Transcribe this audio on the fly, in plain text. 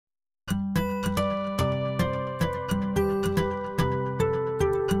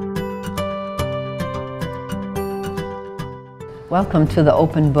Welcome to the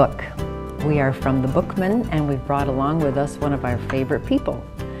Open Book. We are from the Bookman, and we've brought along with us one of our favorite people.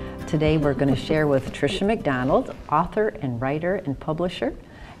 Today we're going to share with Tricia McDonald, author and writer and publisher.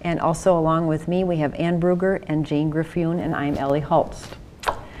 And also along with me we have Ann Brugger and Jane Griffioen, and I'm Ellie Holst.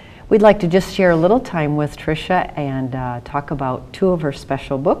 We'd like to just share a little time with Tricia and talk about two of her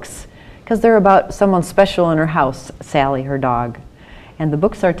special books, because they're about someone special in her house, Sally, her dog. And the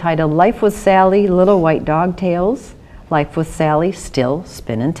books are titled Life with Sally, Little White Dog Tales, Life with Sally, Still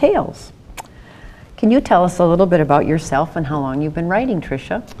Spinnin' Tales. Can you tell us a little bit about yourself and how long you've been writing,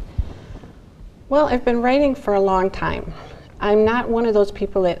 Tricia? Well, I've been writing for a long time. I'm not one of those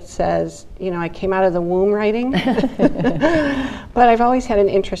people that says, you know, I came out of the womb writing, but I've always had an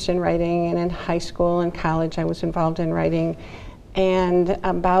interest in writing, and in high school and college I was involved in writing, and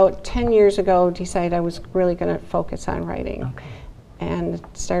about 10 years ago decided I was really going to focus on writing. Okay. And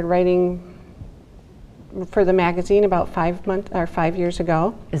started writing for the magazine about 5 years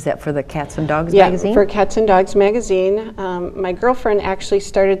ago. Is that for the Cats and Dogs Yeah, magazine? for Cats and Dogs magazine. My girlfriend actually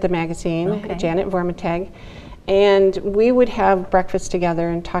started the magazine, Okay. Janet Vormatag, and we would have breakfast together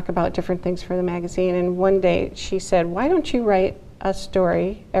and talk about different things for the magazine. And one day she said, why don't you write a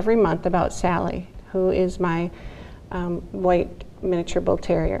story every month about Sally, who is my white miniature bull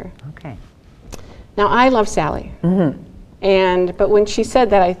terrier. Okay. Now I love Sally. Mm-hmm. But when she said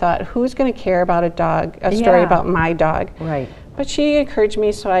that, I thought, who's going to care about a story about my dog? Right. But she encouraged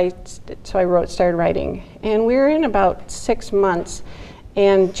me, so I started writing. And we were in about 6 months,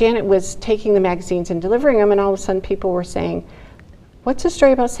 and Janet was taking the magazines and delivering them, and all of a sudden people were saying, what's the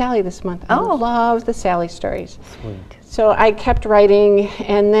story about Sally this month? I love the Sally stories. Sweet. So I kept writing,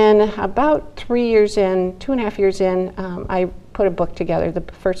 and then about 3 years in, 2.5 years in, I put a book together, the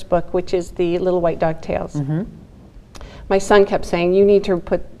first book, which is the Little White Dog Tales. Mm-hmm. My son kept saying, you need to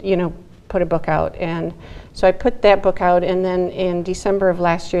put a book out. And so I put that book out, and then in December of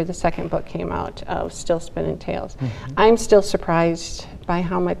last year, the second book came out of Still Spinnin' Tales. Mm-hmm. I'm still surprised by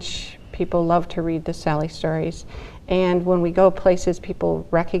how much people love to read the Sally stories. And when we go places, people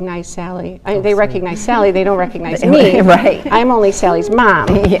recognize Sally. They recognize Sally, they don't recognize me. Right. I'm only Sally's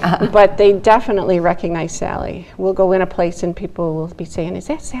mom. Yeah. But they definitely recognize Sally. We'll go in a place and people will be saying, is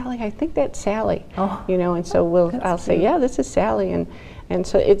that Sally? I think that's Sally. Oh, you know, and so I'll say, yeah, this is Sally. And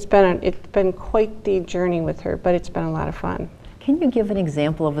so it's been quite the journey with her, but it's been a lot of fun. Can you give an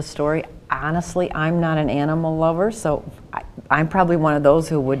example of a story? Honestly, I'm not an animal lover, so I'm probably one of those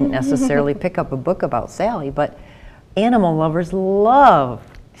who wouldn't necessarily pick up a book about Sally, but animal lovers love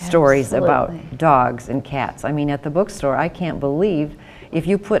stories about dogs and cats. I mean, at the bookstore, I can't believe if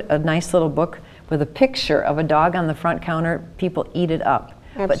you put a nice little book with a picture of a dog on the front counter, people eat it up.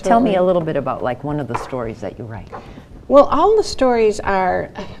 Absolutely. But tell me a little bit about like one of the stories that you write. Well, all the stories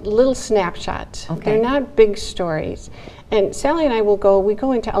are little snapshots. Okay. They're not big stories. And Sally and I we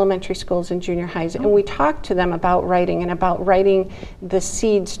go into elementary schools and junior highs, and we talk to them about writing, and about writing the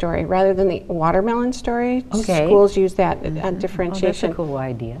seed story rather than the watermelon story. Okay. Schools use that differentiation. Oh, that's a cool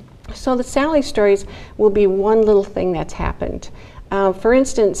idea. So the Sally stories will be one little thing that's happened. For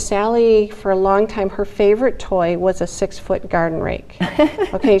instance, Sally, for a long time, her favorite toy was a 6-foot garden rake.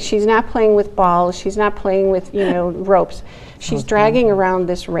 Okay, she's not playing with balls, she's not playing with, ropes. She's dragging around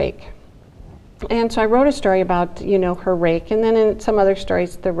this rake. And so I wrote a story about, her rake, and then in some other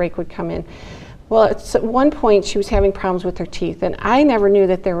stories, the rake would come in. Well, at one point, she was having problems with her teeth, and I never knew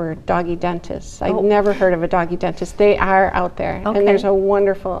that there were doggy dentists. I'd never heard of a doggy dentist. They are out there, and there's a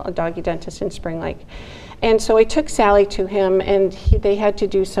wonderful doggy dentist in Spring Lake. And so I took Sally to him, and they had to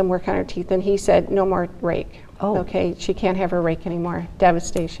do some work on her teeth, and he said, no more rake. Oh. Okay, she can't have her rake anymore.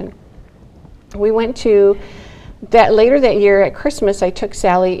 Devastation. We went to later that year at Christmas, I took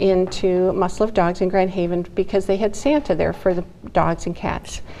Sally into Must Love Dogs in Grand Haven because they had Santa there for the dogs and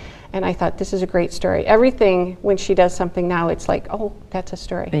cats. And I thought, this is a great story. Everything, when she does something now, it's like, oh, that's a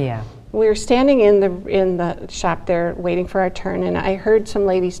story. Yeah. We were standing in the shop there waiting for our turn, and I heard some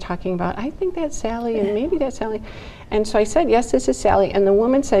ladies talking about, I think that's Sally, and maybe that's Sally. And so I said, yes, this is Sally. And the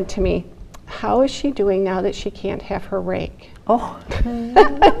woman said to me, how is she doing now that she can't have her rake? Oh.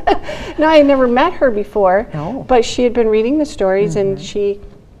 No, I had never met her before, but she had been reading the stories, and she,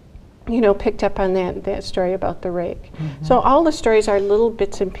 picked up on that story about the rake. Mm-hmm. So all the stories are little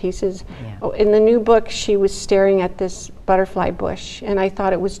bits and pieces. Yeah. In the new book, she was staring at this butterfly bush, and I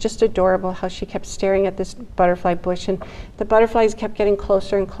thought it was just adorable how she kept staring at this butterfly bush, and the butterflies kept getting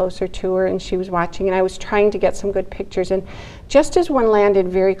closer and closer to her, and she was watching, and I was trying to get some good pictures, and just as one landed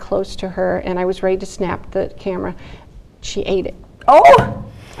very close to her, and I was ready to snap the camera, she ate it. Oh!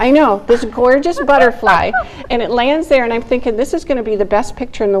 I know, this gorgeous butterfly, and it lands there, and I'm thinking, this is going to be the best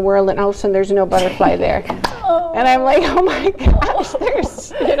picture in the world, and all of a sudden there's no butterfly there. And I'm like, oh my gosh,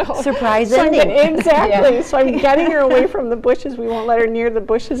 there's, you know. Surprise so ending. Exactly. Yeah. So I'm getting her away from the bushes. We won't let her near the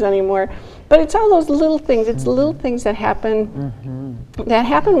bushes anymore. But it's all those little things. It's little things that happen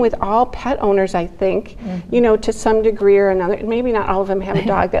with all pet owners, I think, you know, to some degree or another. Maybe not all of them have a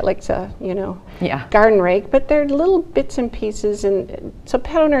dog that likes a, you know, garden rake, but they're little bits and pieces, and so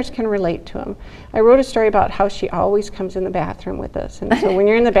pet owners can relate to them. I wrote a story about how she always comes in the bathroom with us, and so when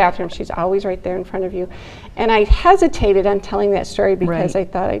you're in the bathroom, she's always right there in front of you. And I hesitated on telling that story because I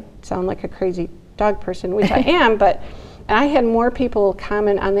thought I'd sound like a crazy dog person, which I am, but I had more people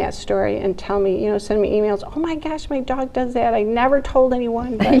comment on that story and tell me, you know, send me emails, oh my gosh, my dog does that. I never told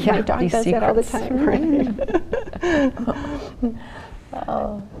anyone, but my dog does that all the time.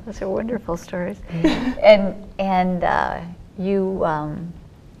 Oh, those are wonderful stories. And you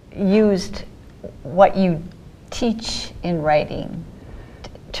used what you teach in writing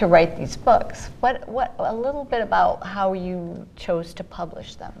to write these books. What a little bit about how you chose to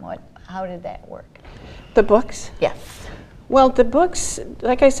publish them. How did that work? The books? Yes. Well, the books,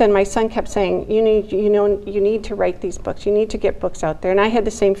 like I said, my son kept saying, you need to write these books. You need to get books out there. And I had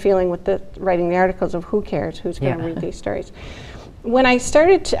the same feeling with writing the articles of who cares, who's going to read these stories. When I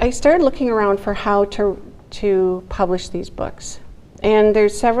started looking around for how to publish these books. And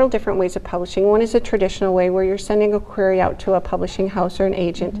there's several different ways of publishing. One is a traditional way where you're sending a query out to a publishing house or an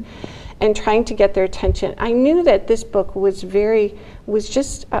agent and trying to get their attention. I knew that this book was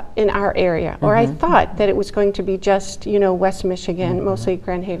just in our area, or I thought that it was going to be just, you know, West Michigan, mostly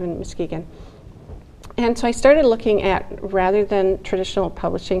Grand Haven, Muskegon. And so I started looking at, rather than traditional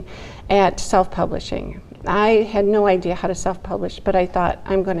publishing, at self-publishing. I had no idea how to self-publish, but I thought,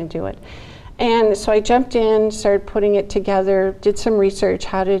 I'm going to do it. And so I jumped in, started putting it together, did some research,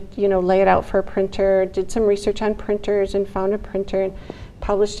 how to, you know, lay it out for a printer, did some research on printers and found a printer and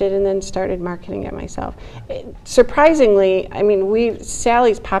published it, and then started marketing it myself. Surprisingly, I mean,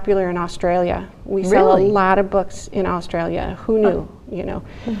 Sally's popular in Australia. We sell a lot of books in Australia. Who knew, you know?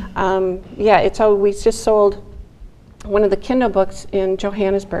 We just sold one of the Kindle books in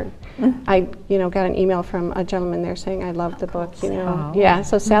Johannesburg. I, you know, got an email from a gentleman there saying I loved the book, you know. Yeah,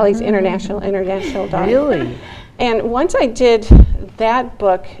 so Sally's international dog. Really? And once I did that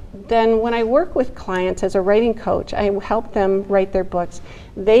book, then when I work with clients as a writing coach, I help them write their books.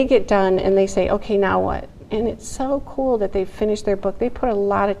 They get done and they say, okay, now what? And it's so cool that they've finished their book. They put a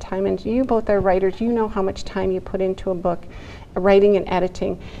lot of time into it. You both are writers. You know how much time you put into a book, writing and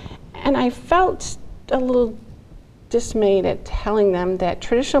editing. And I felt a little dismayed at telling them that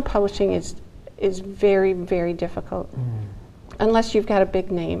traditional publishing is very, very difficult. Unless you've got a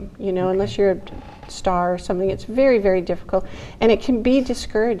big name, you know, unless you're a star or something, it's very, very difficult. And it can be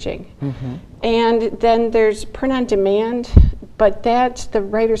discouraging. And then there's print on demand, but the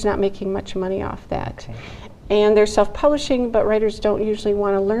writer's not making much money off that. And they're self-publishing, but writers don't usually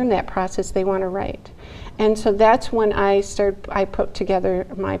want to learn that process. They want to write. And so that's when I put together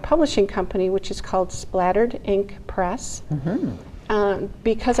my publishing company, which is called Splattered Ink Press.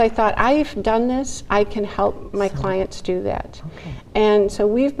 Because I thought, I've done this, I can help my clients do that. And so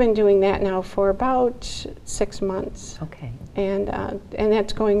we've been doing that now for about 6 months. And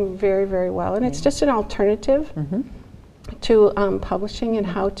that's going very, very well. And it's just an alternative to publishing and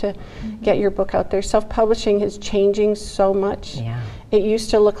how to get your book out there. Self-publishing is changing so much. It used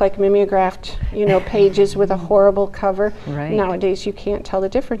to look like mimeographed, you know, pages with a horrible cover. Nowadays, you can't tell the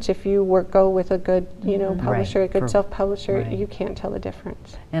difference. If you go with a good, you know, publisher, a good self-publisher, you can't tell the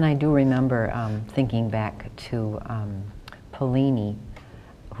difference. And I do remember thinking back to Polini,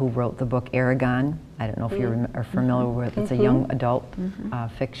 who wrote the book Aragon. I don't know if you are familiar with it. It's a young adult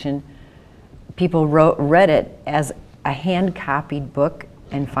fiction. People read it as a hand-copied book,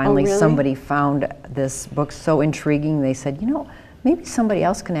 and finally somebody found this book so intriguing, they said, you know, maybe somebody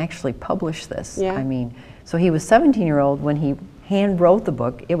else can actually publish this. I mean, so he was 17-year-old when he hand wrote the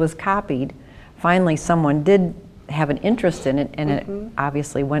book. It was copied. Finally, someone did have an interest in it, and it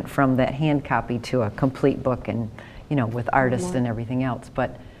obviously went from that hand copy to a complete book, and, you know, with artists and everything else.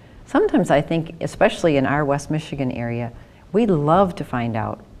 But sometimes I think, especially in our West Michigan area, we love to find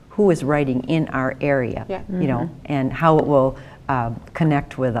out who is writing in our area, you know, and how it will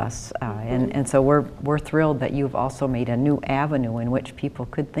connect with us. And so we're thrilled that you've also made a new avenue in which people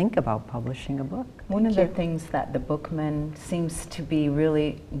could think about publishing a book. One of the things that the Bookman seems to be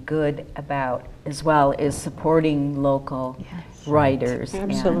really good about as well is supporting local writers.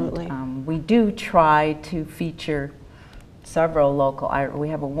 Absolutely. And, we do try to feature several local, we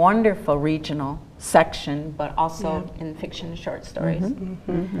have a wonderful regional section, but also in fiction and short stories.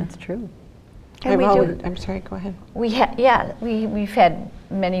 That's true. I'm sorry, go ahead. We've had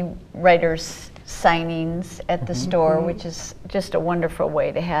many writers signings at the store, which is just a wonderful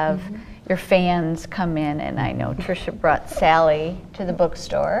way to have your fans come in. And I know Tricia brought Sally to the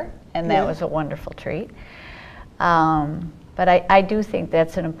bookstore, and that was a wonderful treat. But I do think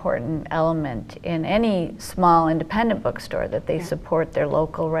that's an important element in any small independent bookstore, that they support their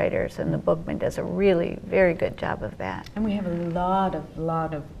local writers, and the Bookman does a really very good job of that. And we have a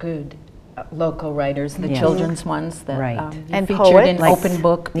lot of good local writers, the children's ones that and featured poets. in Open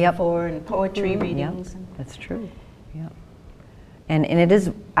Book before, and poetry readings. That's true. Yeah. And it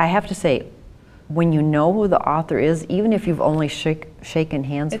is, I have to say, when you know who the author is, even if you've only shaken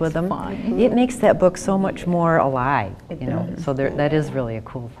hands with them, it makes that book so much more alive. You know, so that is really a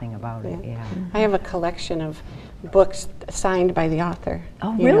cool thing about it. Yeah. I have a collection of books signed by the author.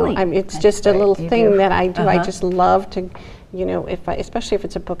 Oh, you really? know, it's just a little thing that I do. I just love to, you know, especially if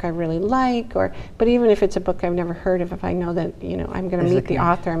it's a book I really like, but even if it's a book I've never heard of, if I know that, you know, I'm going to meet the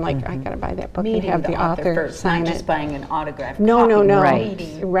author, I'm like, I got to buy that book and have the author first, sign not just it. buying an autograph. No.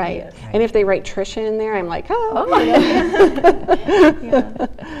 Right. Right. And if they write Tricia in there, I'm like,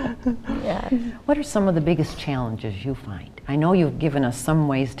 What are some of the biggest challenges you find? I know you've given us some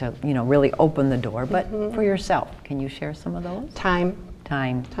ways to, you know, really open the door, but for yourself, can you share some of those? Time.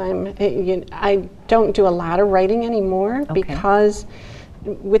 Time. I don't do a lot of writing anymore because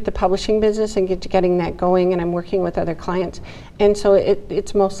with the publishing business and getting that going, and I'm working with other clients, and so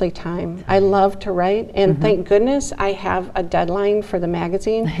it's mostly time. I love to write, and thank goodness I have a deadline for the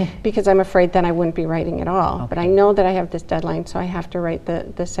magazine, because I'm afraid then I wouldn't be writing at all. But I know that I have this deadline, so I have to write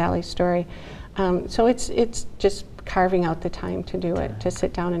the Sally story. So it's just carving out the time to do it, to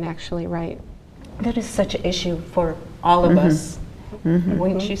sit down and actually write. That is such an issue for all of us.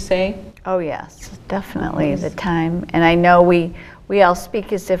 Wouldn't you say? Oh yes, definitely the time. And I know we all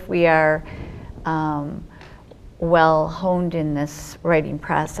speak as if we are well honed in this writing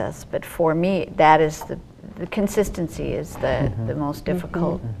process, but for me, that is the consistency is the most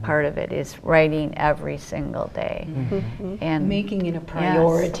difficult part of it, is writing every single day. And making it a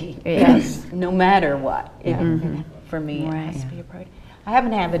priority. Yes. No matter what. For me, it has to be a priority. I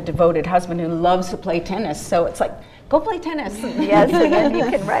happen to have a devoted husband who loves to play tennis, so it's like, go play tennis. Yes, and then you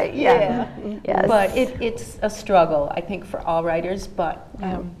can write. Yes. But it's a struggle, I think, for all writers, but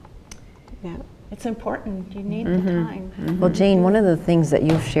it's important. You need the time. Well, Jane, one of the things that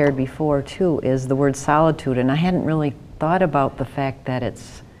you've shared before, too, is the word solitude, and I hadn't really thought about the fact that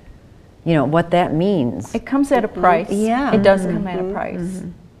it's, you know, what that means. It comes at a price. Yeah. It does come at a price.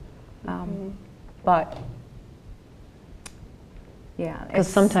 But, yeah. Because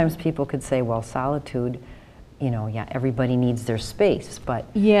sometimes people could say, well, solitude, you know, everybody needs their space, but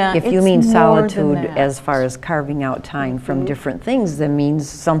if you mean solitude as far as carving out time from different things, that means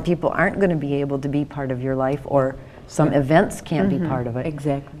some people aren't going to be able to be part of your life, or some events can't be part of it.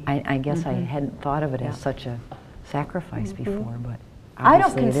 Exactly. I guess I hadn't thought of it as such a sacrifice before, but I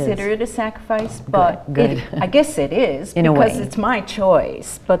don't consider it a sacrifice, but I guess it is, because it's my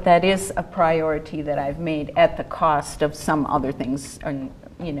choice, but that is a priority that I've made at the cost of some other things,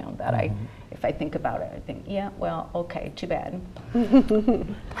 you know, that if I think about it, I think, okay, too bad.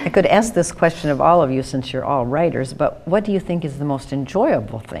 I could ask this question of all of you, since you're all writers, but what do you think is the most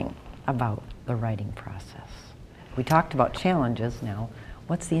enjoyable thing about the writing process? We talked about challenges now.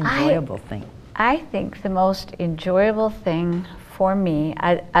 What's the enjoyable thing? I think the most enjoyable thing for me,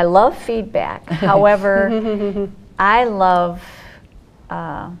 I love feedback. However, I love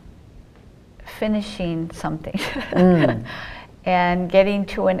finishing something. And getting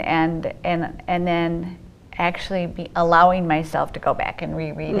to an end, and then actually allowing myself to go back and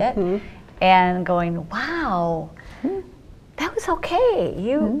reread it, and going, wow, that was okay.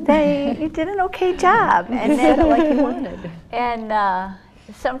 You did an okay job, and then like you wanted. And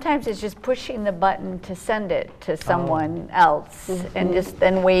sometimes it's just pushing the button to send it to someone else, and just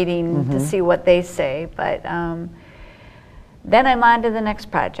then waiting to see what they say. But then I'm on to the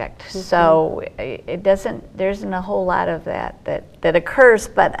next project. So there isn't a whole lot of that occurs,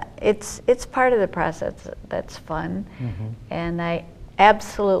 but it's part of the process that's fun. And I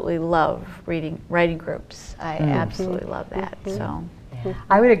absolutely love writing groups. I absolutely love that. So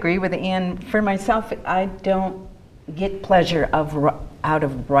I would agree with Anne. For myself, I don't get pleasure out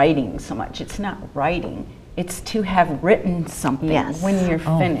of writing so much. It's not writing. It's to have written something when you're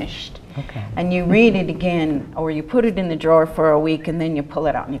finished. Okay. And you read it again, or you put it in the drawer for a week, and then you pull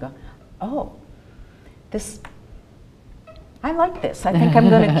it out and you go, oh, I like this. I think I'm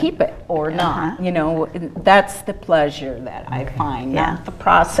going to keep it, or not. You know, that's the pleasure that I find, not the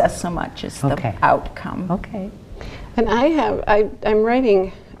process so much as the outcome. Okay. And I'm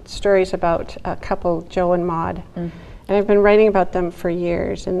writing stories about a couple, Joe and Maud. And I've been writing about them for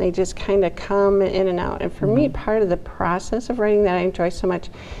years, and they just kind of come in and out. And for me, part of the process of writing that I enjoy so much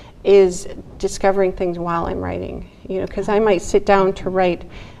is discovering things while I'm writing. You know, because I might sit down to write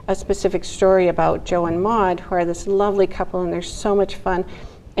a specific story about Joe and Maude, who are this lovely couple, and they're so much fun.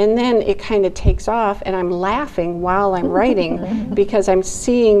 And then it kind of takes off, and I'm laughing while I'm writing because I'm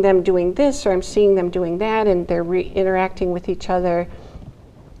seeing them doing this, or I'm seeing them doing that, and they're interacting with each other.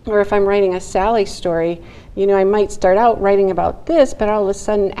 Or if I'm writing a Sally story, you know, I might start out writing about this, but all of a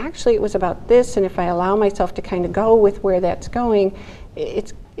sudden, actually it was about this, and if I allow myself to kind of go with where that's going,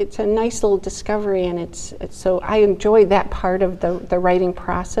 it's a nice little discovery, and it's so I enjoy that part of the writing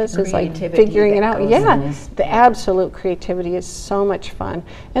process, is like figuring it out. Yeah, the absolute creativity is so much fun.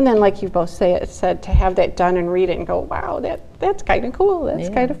 And then, like you both said, to have that done and read it and go, wow, that's kind of cool. That's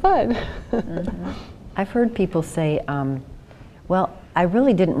kind of fun. I've heard people say, well, I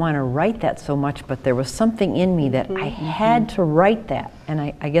really didn't want to write that so much, but there was something in me that I had to write that. And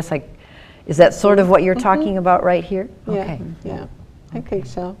I guess is that sort of what you're talking about right here? Okay. Yeah. I think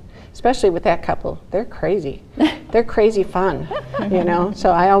so, especially with that couple. They're crazy. They're crazy fun, you know,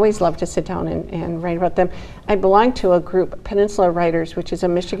 so I always love to sit down and write about them. I belong to a group, Peninsula Writers, which is a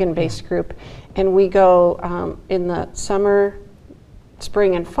Michigan-based group, and we go in the summer,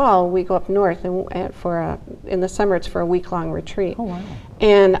 spring, and fall, we go up north, and in the summer it's for a week-long retreat. Oh, wow.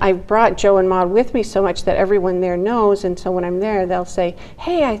 And I brought Joe and Maude with me so much that everyone there knows, and so when I'm there, they'll say,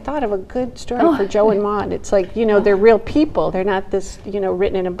 hey, I thought of a good story for Joe and Maude. It's like, you know, they're real people. They're not this, you know,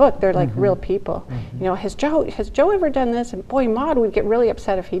 written in a book. They're like real people. You know, has Joe ever done this? And boy, Maude would get really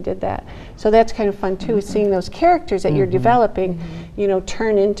upset if he did that. So that's kind of fun too, seeing those characters that you're developing, you know,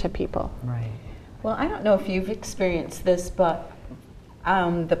 turn into people. Right. Well, I don't know if you've experienced this, but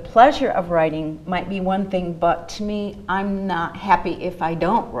the pleasure of writing might be one thing, but to me, I'm not happy if I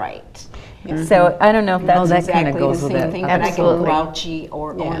don't write. So I don't know if that's exactly the same thing, but I get grouchy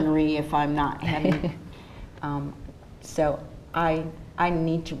or ornery if I'm not having. So I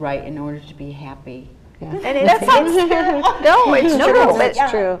need to write in order to be happy. And that sounds terrible. No, it's true.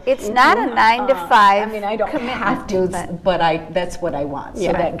 It's true. It's not a 9 to 5. I mean, I don't have to, but that's what I want.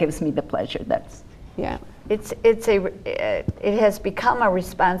 So that gives me the pleasure. It has become a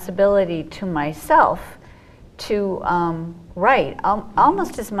responsibility to myself to write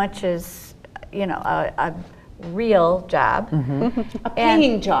almost as much as, you know, a real job. A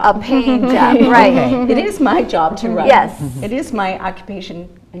paying job. A paying job, right. It is my job to write. Yes. It is my occupation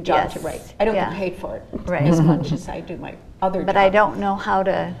and job to write. I don't get paid for it as much as I do my other job. But I don't know how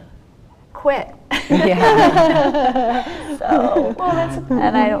to quit. So, well, that's a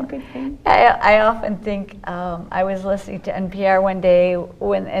good thing. I often think, I was listening to NPR one day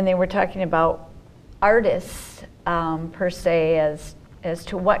and they were talking about artists per se as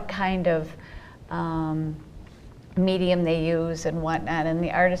to what kind of medium they use and whatnot. And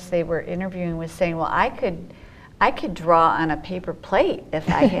the artist they were interviewing was saying, well, I could draw on a paper plate if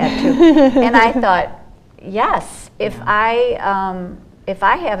I had to. And I thought, yes, if I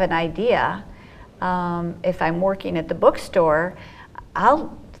have an idea, if I'm working at the bookstore,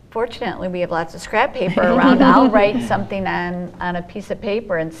 fortunately we have lots of scrap paper around. I'll write something on a piece of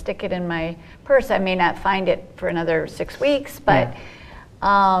paper and stick it in my purse. I may not find it for another 6 weeks, but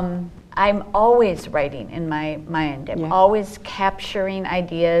I'm always writing in my mind. I'm always capturing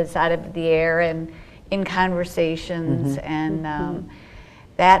ideas out of the air and in conversations, and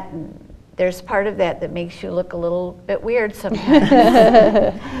that there's part of that makes you look a little bit weird sometimes.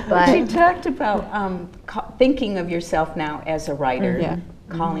 But you talked about thinking of yourself now as a writer,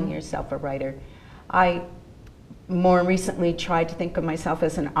 calling yourself a writer. I more recently tried to think of myself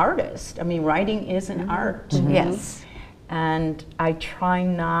as an artist. I mean, writing is an art. Yes. And I try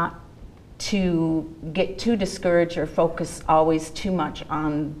not to get too discouraged or focus always too much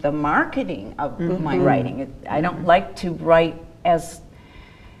on the marketing of my writing. I don't like to write as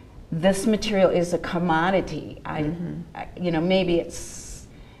this material is a commodity. You know, maybe it's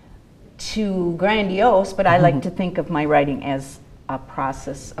too grandiose, but I like to think of my writing as a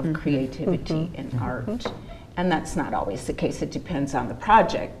process of creativity and art. And that's not always the case. It depends on the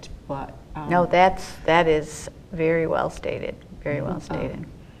project, but no, that is very well stated. Very well stated.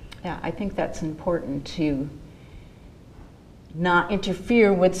 Yeah, I think that's important to not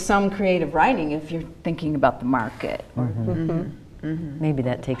interfere with some creative writing if you're thinking about the market. Maybe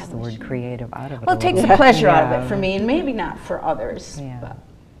that takes the word creative out of it. Well, it takes the pleasure out of it for me, and maybe not for others. But.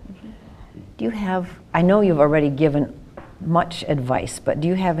 Do you have, I know you've already given much advice, but do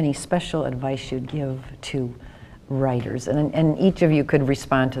you have any special advice you'd give to writers? And each of you could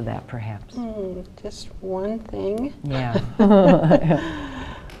respond to that, perhaps. Just one thing. Yeah.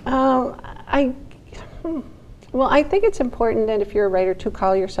 Well, I think it's important that if you're a writer to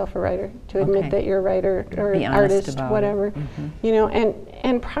call yourself a writer, to admit that you're a writer or an artist, whatever. You know,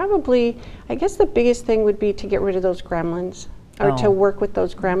 and probably, I guess the biggest thing would be to get rid of those gremlins, or to work with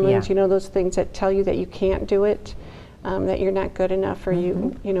those gremlins, you know, those things that tell you that you can't do it, that you're not good enough, or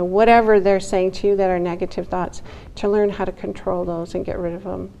you know, whatever they're saying to you that are negative thoughts, to learn how to control those and get rid of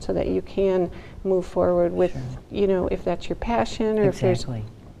them so that you can move forward with, you know, if that's your passion, or if there's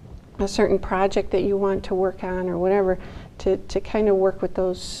a certain project that you want to work on or whatever, to kind of work with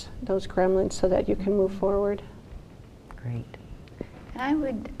those gremlins so that you can move forward. Great.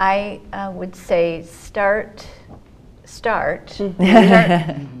 And I would say start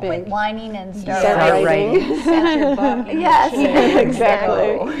quit whining and start writing. Yes,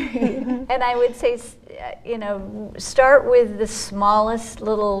 exactly. And I would say, you know, start with the smallest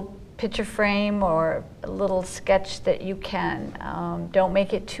little picture frame or a little sketch that you can. Don't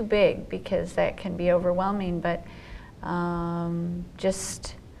make it too big because that can be overwhelming, but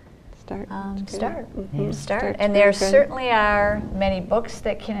just start. Start. And there certainly are many books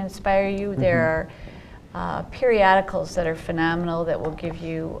that can inspire you. There are periodicals that are phenomenal that will give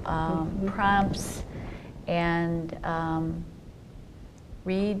you prompts, and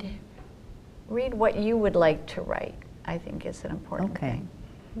read what you would like to write, I think is an important thing.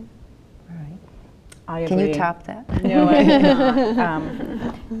 All right. I agree. Can you top that? No, I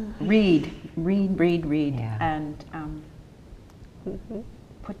cannot. Read, and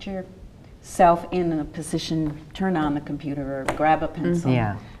put yourself in a position, turn on the computer or grab a pencil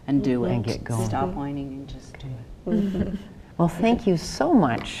and do it. And get going. Stop whining and just do it. Well, thank you so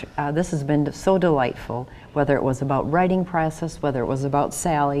much. This has been so delightful, whether it was about writing process, whether it was about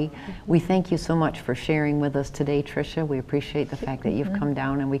Sally. We thank you so much for sharing with us today, Tricia. We appreciate the fact that you've come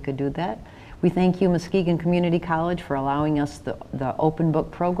down and we could do that. We thank you, Muskegon Community College, for allowing us the open book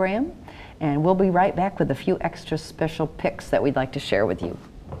program. And we'll be right back with a few extra special picks that we'd like to share with you.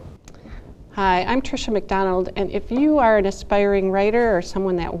 Hi, I'm Tricia McDonald, and if you are an aspiring writer or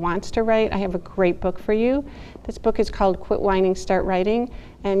someone that wants to write, I have a great book for you. This book is called Quit Whining, Start Writing,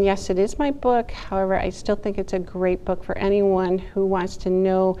 and yes, it is my book. However, I still think it's a great book for anyone who wants to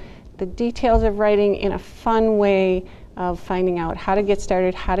know the details of writing in a fun way of finding out how to get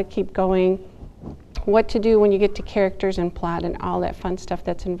started, how to keep going, what to do when you get to characters and plot and all that fun stuff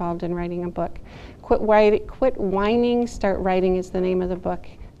that's involved in writing a book. Quit Whining, Start Writing is the name of the book.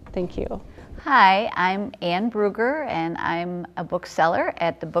 Thank you. Hi, I'm Ann Bruger, and I'm a bookseller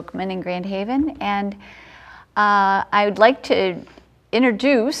at the Bookman in Grand Haven, and I would like to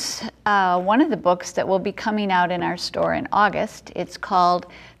introduce one of the books that will be coming out in our store in August. It's called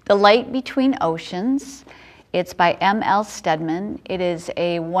The Light Between Oceans. It's by M.L. Stedman. It is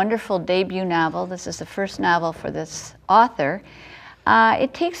a wonderful debut novel. This is the first novel for this author.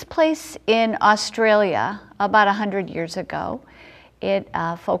 It takes place in Australia about 100 years ago. It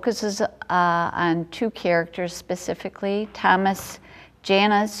focuses on two characters specifically, Thomas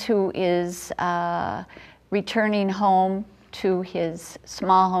Janus, who is returning home to his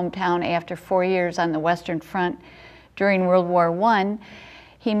small hometown after 4 years on the Western Front during World War I.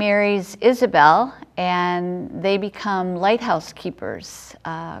 He marries Isabel, and they become lighthouse keepers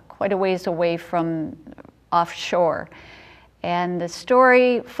quite a ways away from offshore. And the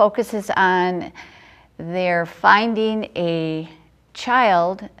story focuses on their finding a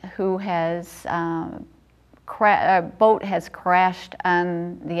child who has a boat has crashed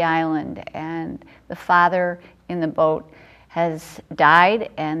on the island, and the father in the boat has died,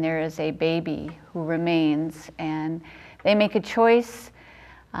 and there is a baby who remains, and they make a choice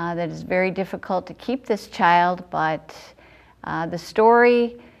that is very difficult to keep this child, but the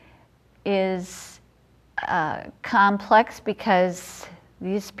story is complex because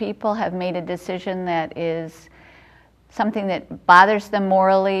these people have made a decision that is something that bothers them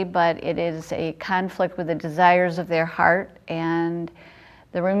morally, but it is a conflict with the desires of their heart. And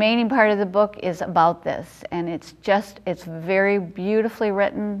the remaining part of the book is about this. And it's very beautifully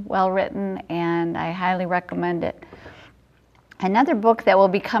written, well written, and I highly recommend it. Another book that will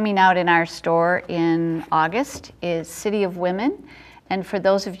be coming out in our store in August is City of Women. And for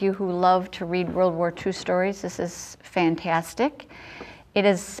those of you who love to read World War II stories, this is fantastic. It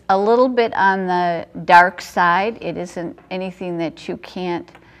is a little bit on the dark side. It isn't anything that you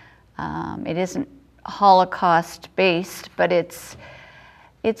can't, it isn't Holocaust based, but it's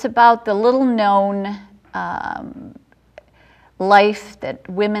about the little known life that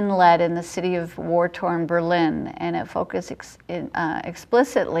women led in the city of war-torn Berlin, and it focuses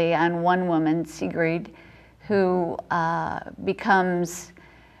explicitly on one woman, Sigrid, who her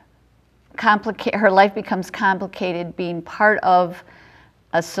life becomes complicated being part of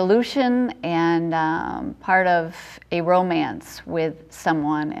a solution and part of a romance with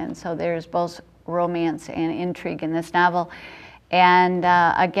someone. And so there's both romance and intrigue in this novel. And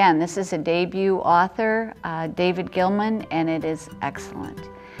again, this is a debut author, David Gilman, and it is excellent.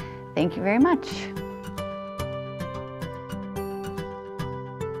 Thank you very much.